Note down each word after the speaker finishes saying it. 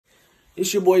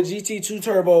It's your boy GT2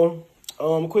 Turbo.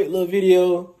 Quick little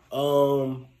video.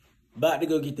 About to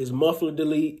go get this muffler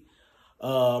delete.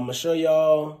 I'm gonna show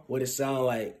y'all what it sounds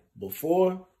like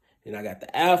before, and I got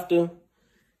the after.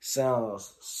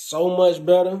 Sounds so much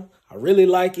better. I really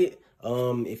like it.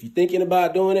 If you're thinking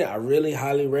about doing it, I really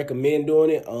highly recommend doing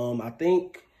it. I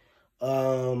think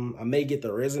I may get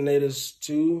the resonators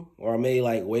too, or I may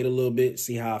like wait a little bit,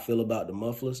 see how I feel about the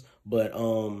mufflers. But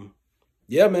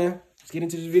yeah, man, let's get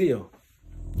into this video.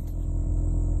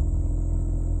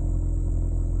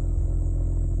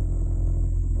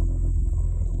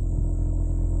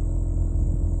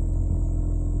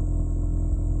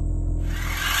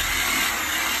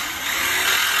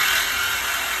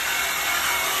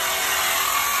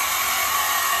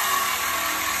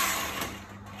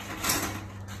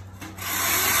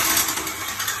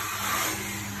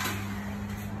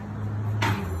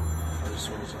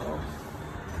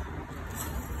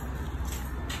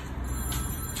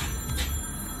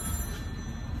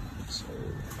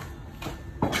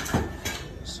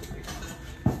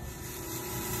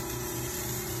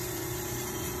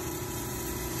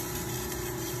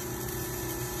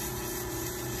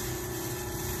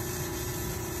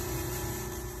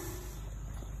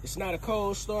 It's not a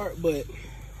cold start, but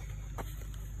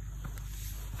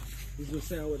this is the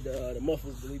sound with the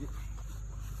mufflers deleted.